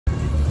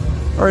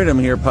Alright, I'm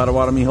here at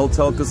Potawatomi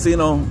Hotel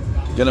Casino.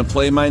 Gonna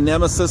play my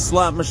nemesis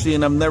slot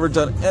machine. I've never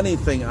done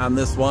anything on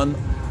this one.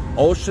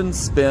 Ocean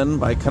Spin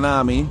by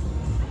Konami.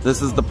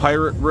 This is the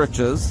Pirate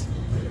Riches.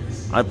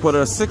 I put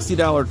a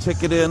 $60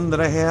 ticket in that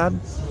I had,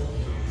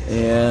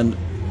 and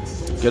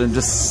gonna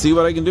just see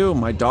what I can do.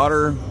 My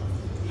daughter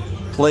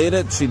played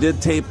it. She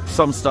did tape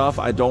some stuff.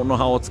 I don't know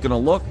how it's gonna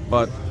look,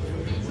 but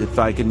if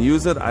I can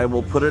use it, I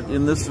will put it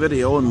in this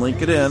video and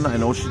link it in. I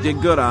know she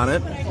did good on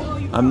it.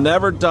 I've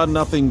never done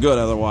nothing good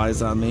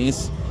otherwise on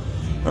these.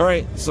 All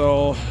right,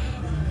 so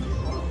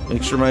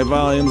make sure my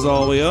volume's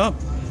all the way up.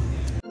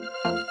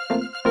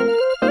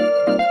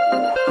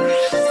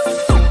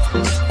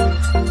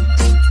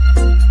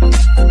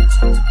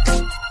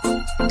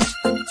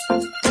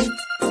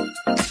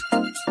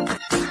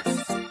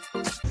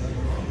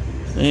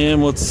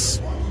 And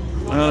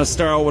I'm gonna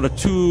start out with a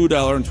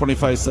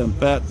 $2.25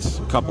 bet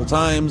a couple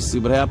times, see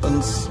what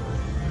happens.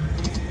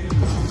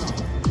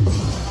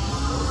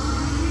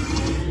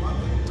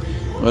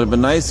 Would have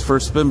been nice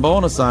first spin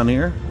bonus on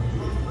here.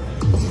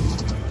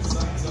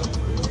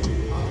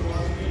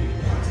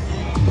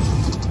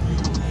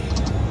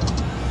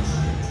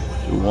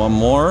 Do one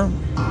more.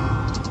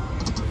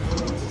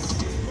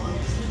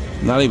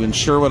 Not even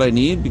sure what I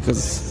need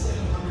because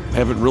I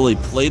haven't really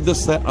played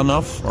this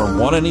enough or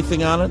won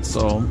anything on it,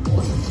 so.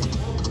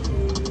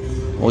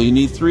 Well, you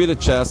need 3 of the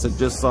chests. I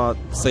just saw it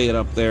say it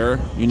up there.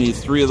 You need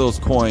 3 of those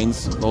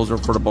coins. Those are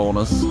for the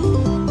bonus.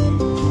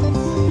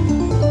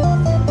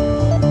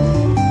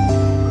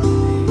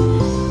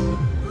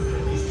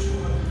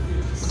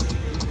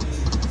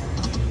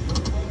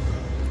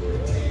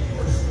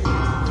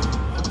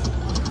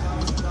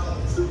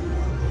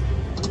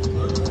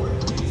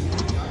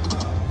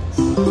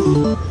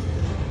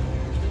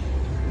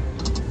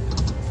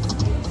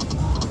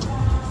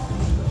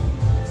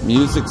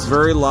 Music's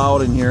very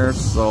loud in here,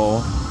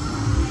 so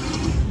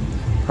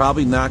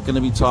probably not going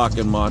to be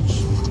talking much.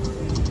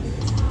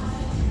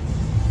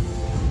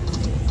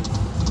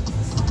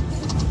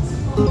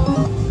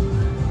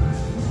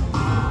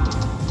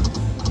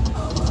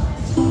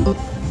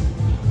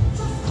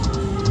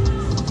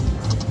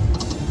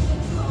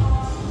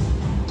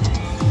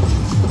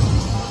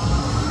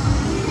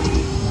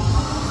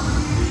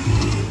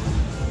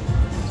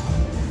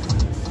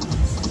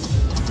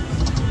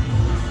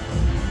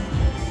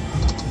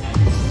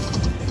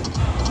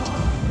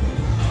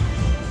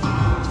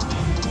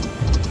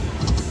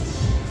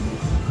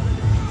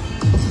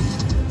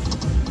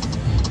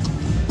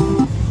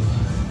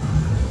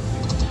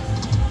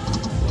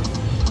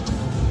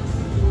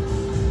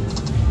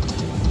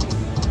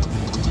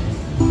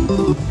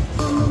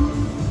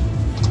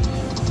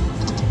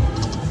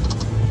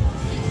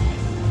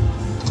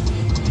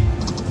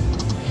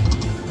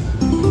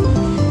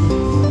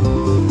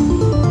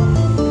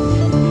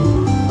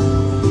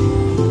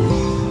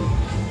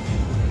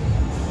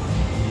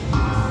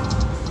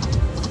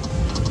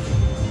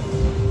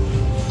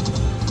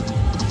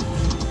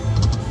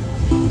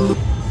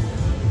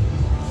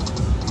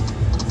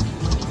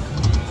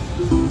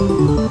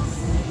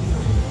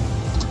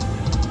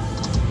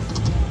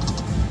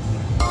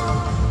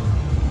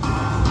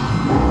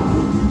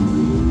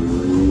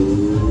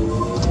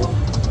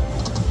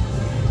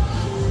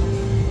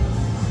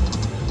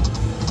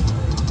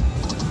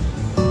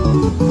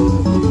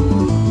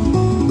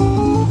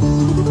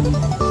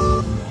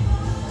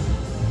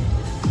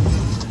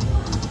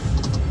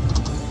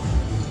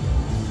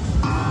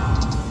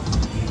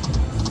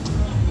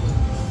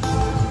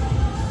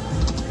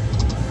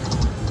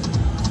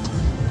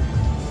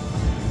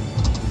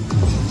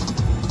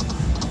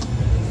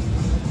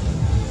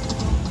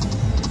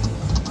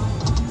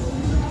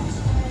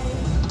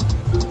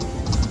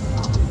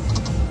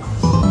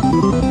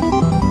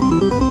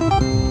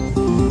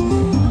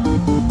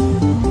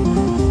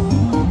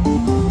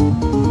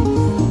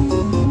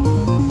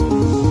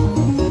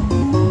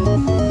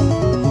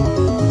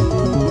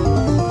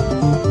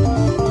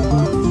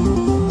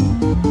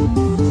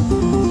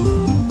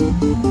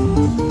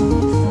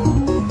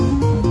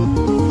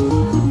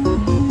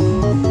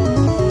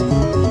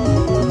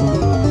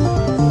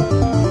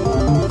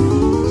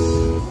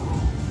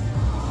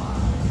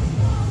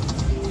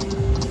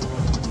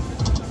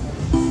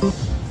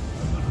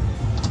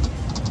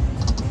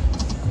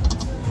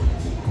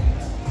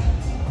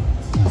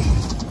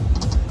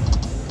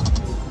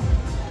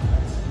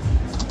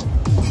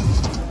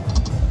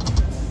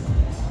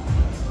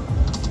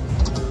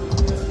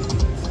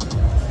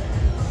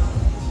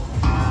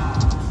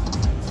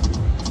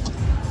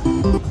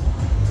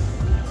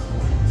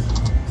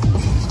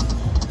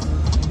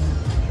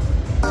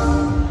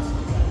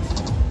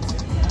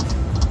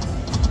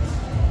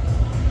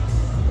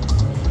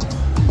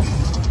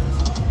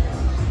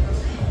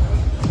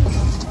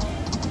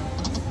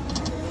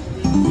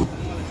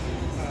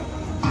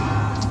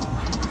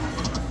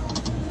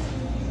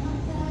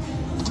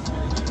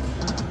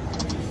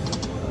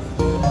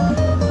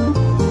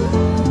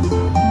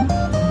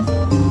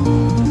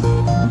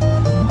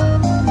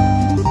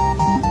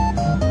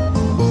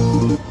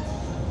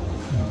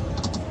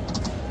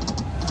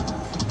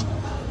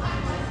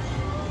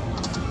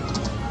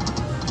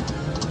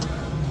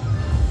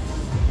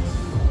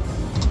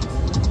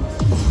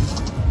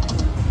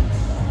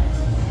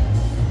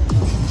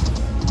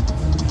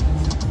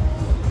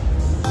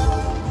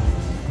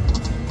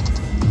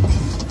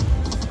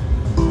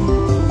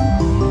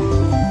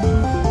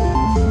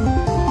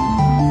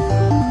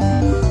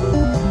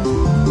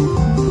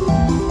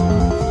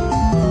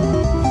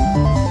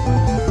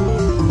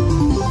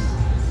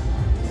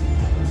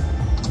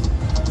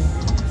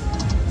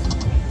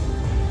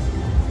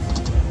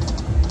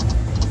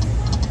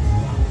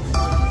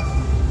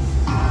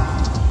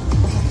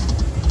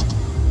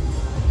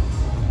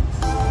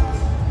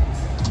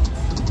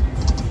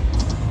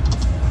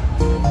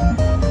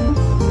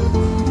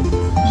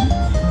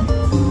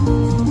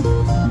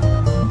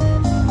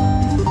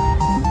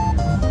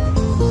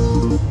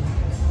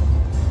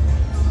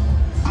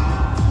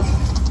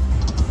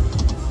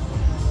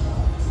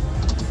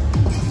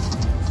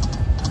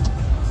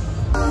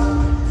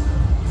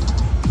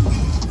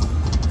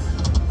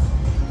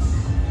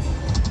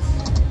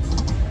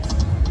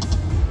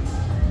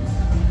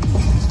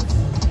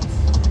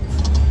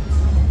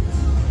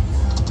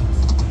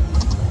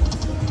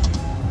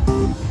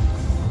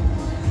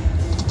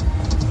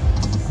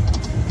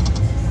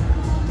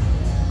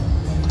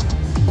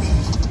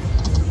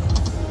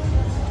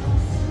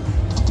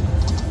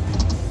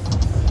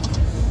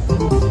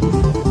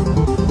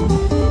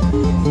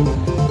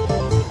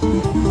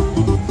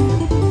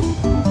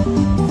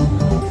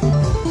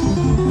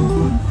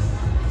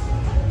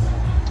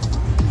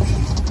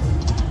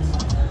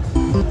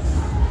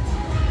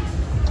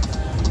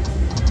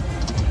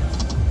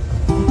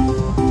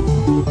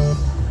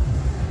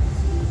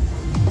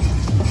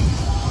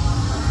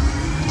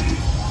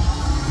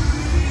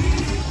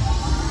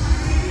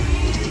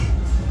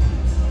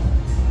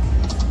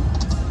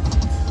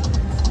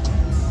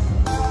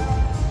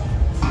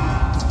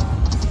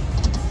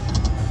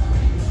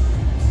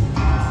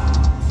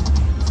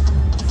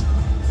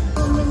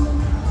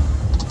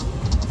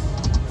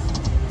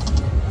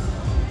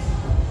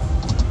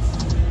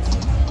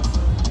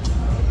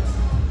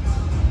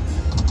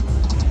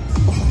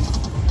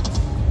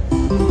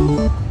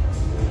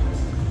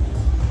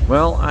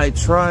 I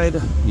tried.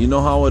 You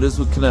know how it is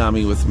with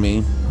Konami with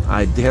me.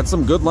 I had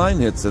some good line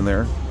hits in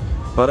there,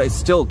 but I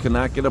still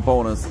cannot get a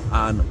bonus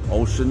on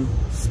Ocean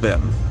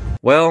Spin.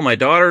 Well, my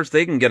daughters,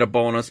 they can get a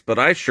bonus, but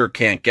I sure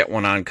can't get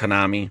one on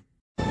Konami.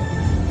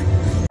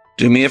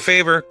 Do me a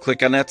favor,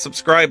 click on that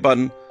subscribe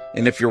button,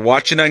 and if you're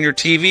watching on your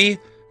TV,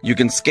 you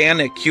can scan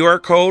that QR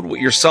code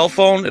with your cell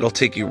phone. It'll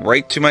take you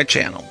right to my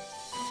channel.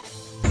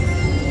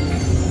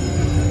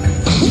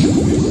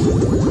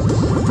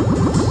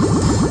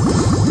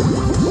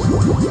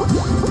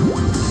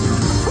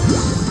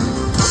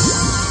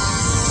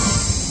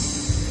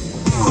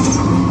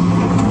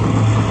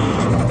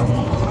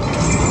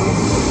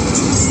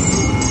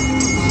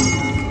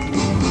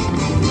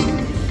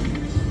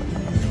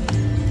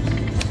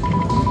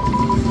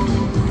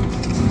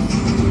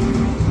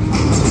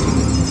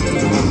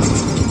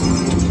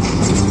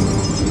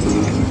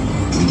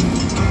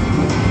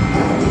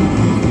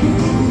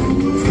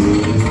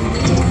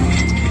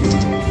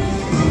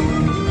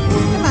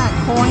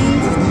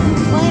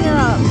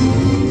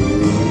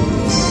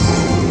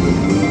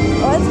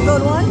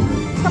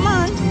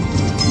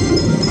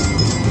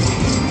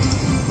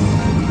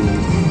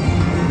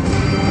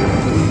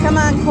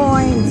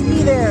 Coins,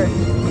 be there.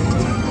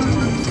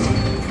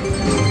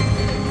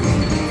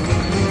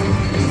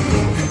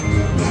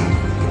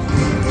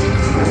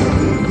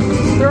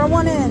 Throw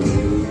one in.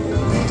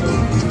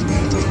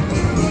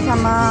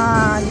 Come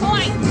on.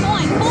 Coin.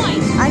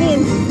 I need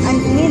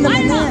them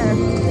in there.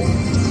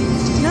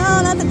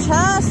 No, not the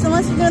chest,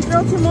 unless you're gonna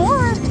throw 2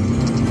 more.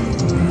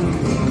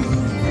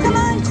 Come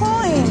on,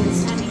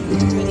 coins.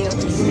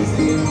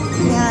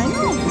 Yeah, I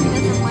know. He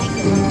doesn't like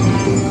it like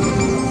that.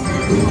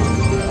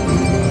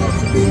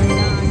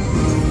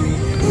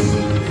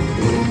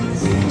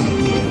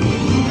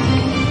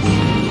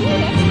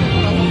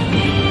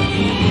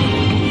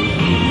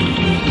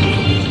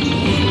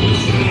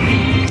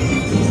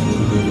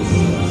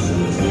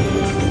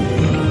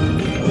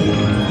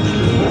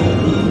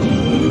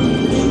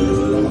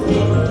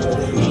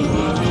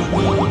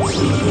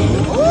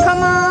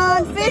 Come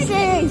on,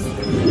 fishies!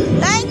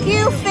 Thank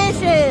you,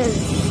 fishes!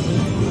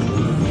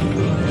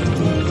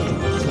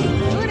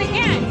 Do it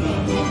again.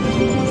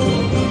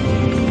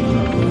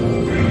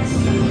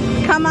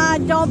 Come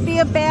on, don't be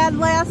a bad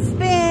last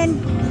spin.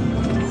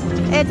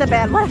 It's a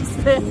bad last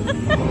spin.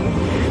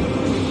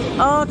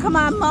 Oh, come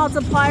on,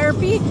 multiplier,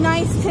 be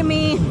nice to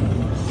me.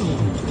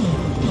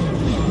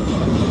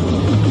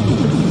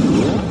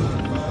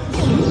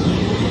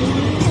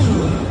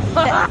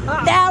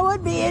 That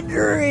would be a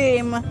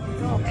dream.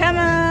 Come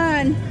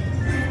on.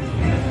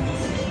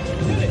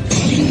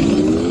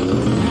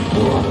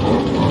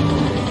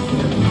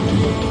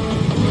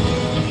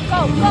 Go,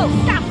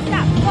 stop,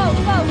 go.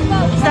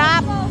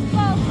 Stop. Go.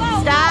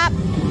 Stop.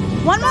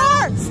 One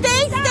more. Stay.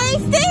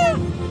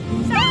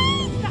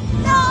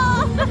 No.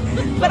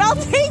 But I'll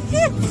take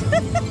it.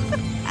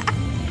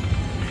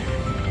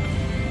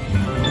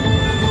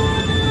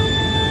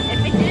 If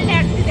it didn't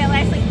have to do that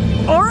last week.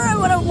 Or I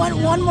would have went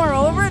one more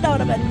over. That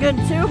would have been good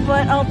too,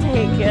 but I'll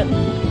take it.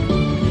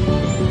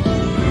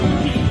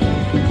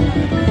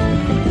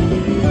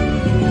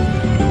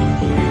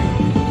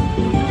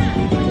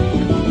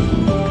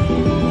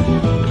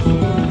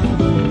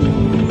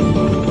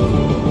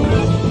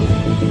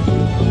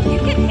 You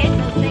can hit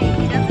the thing.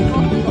 He doesn't go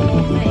through the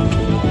whole thing.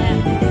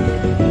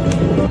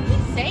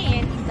 He's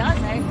saying he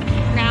doesn't.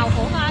 Now,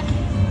 hold on.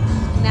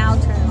 Now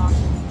turn it on.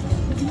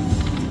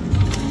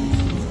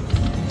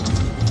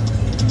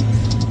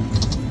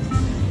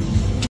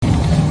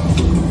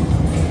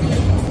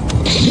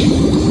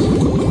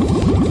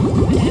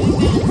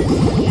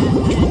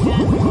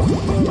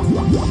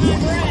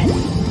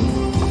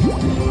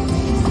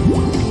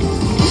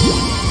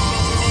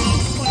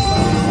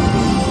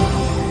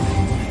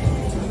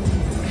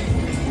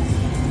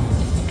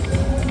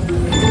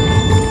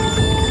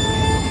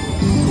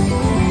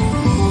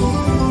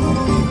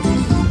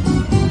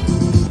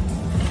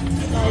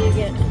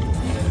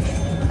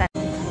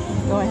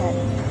 Go ahead.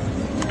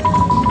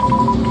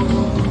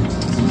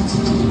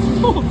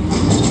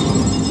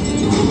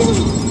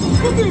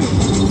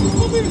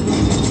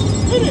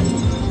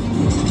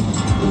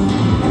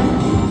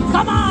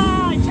 Come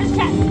on!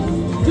 Chest.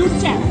 Do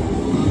chest.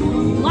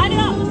 Line it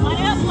up.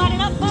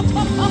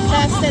 Up.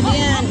 Chest at the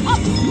end. Up.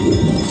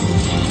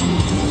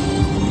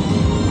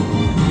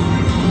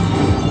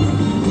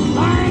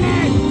 Line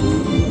it.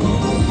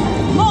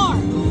 More.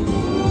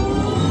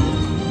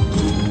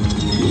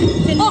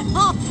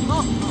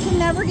 Can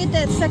never get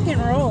that second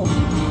roll.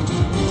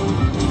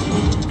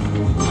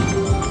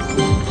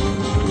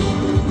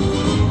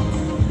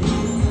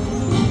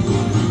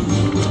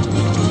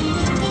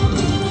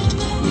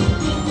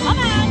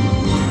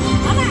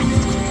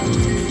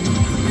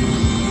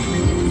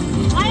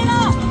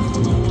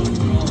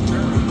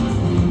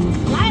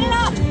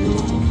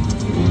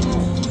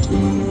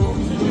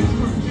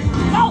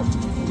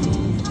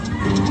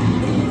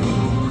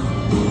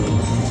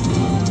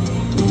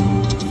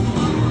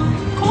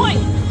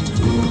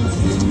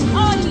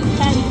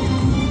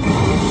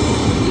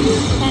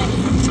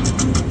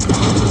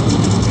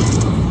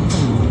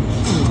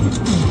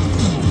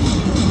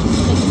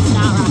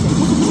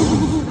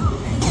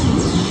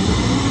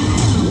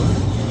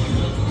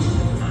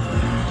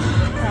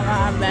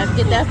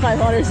 that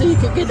 500 so you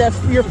could get that,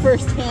 your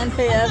first hand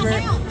pay ever.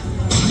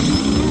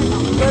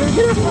 Better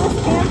get her first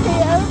hand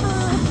pay ever.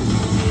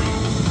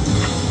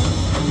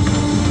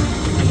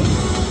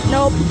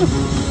 Nope.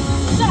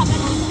 Stop it.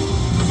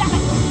 Stop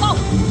it. Go.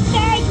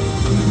 Stay.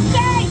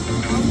 Stay.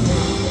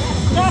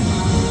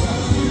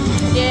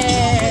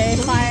 Yay,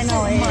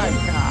 finally. Oh my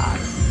God.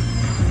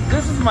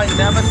 This is my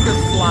nemesis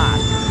slot.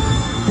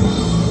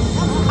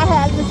 I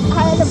had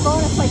the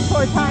bonus like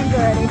 4 times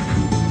already.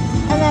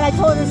 And then I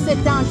told her to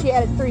sit down, she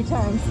added 3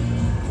 times.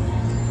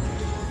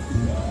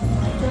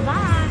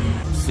 Goodbye.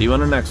 See you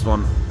on the next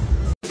one.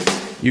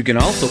 You can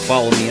also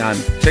follow me on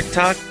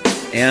TikTok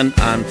and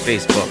on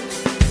Facebook.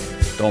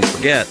 Don't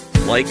forget,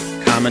 like,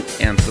 comment,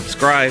 and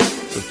subscribe.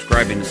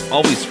 Subscribing is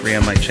always free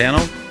on my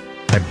channel.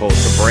 I post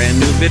a brand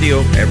new video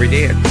every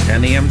day at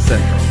 10 a.m.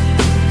 Central.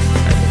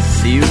 I will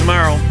see you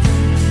tomorrow.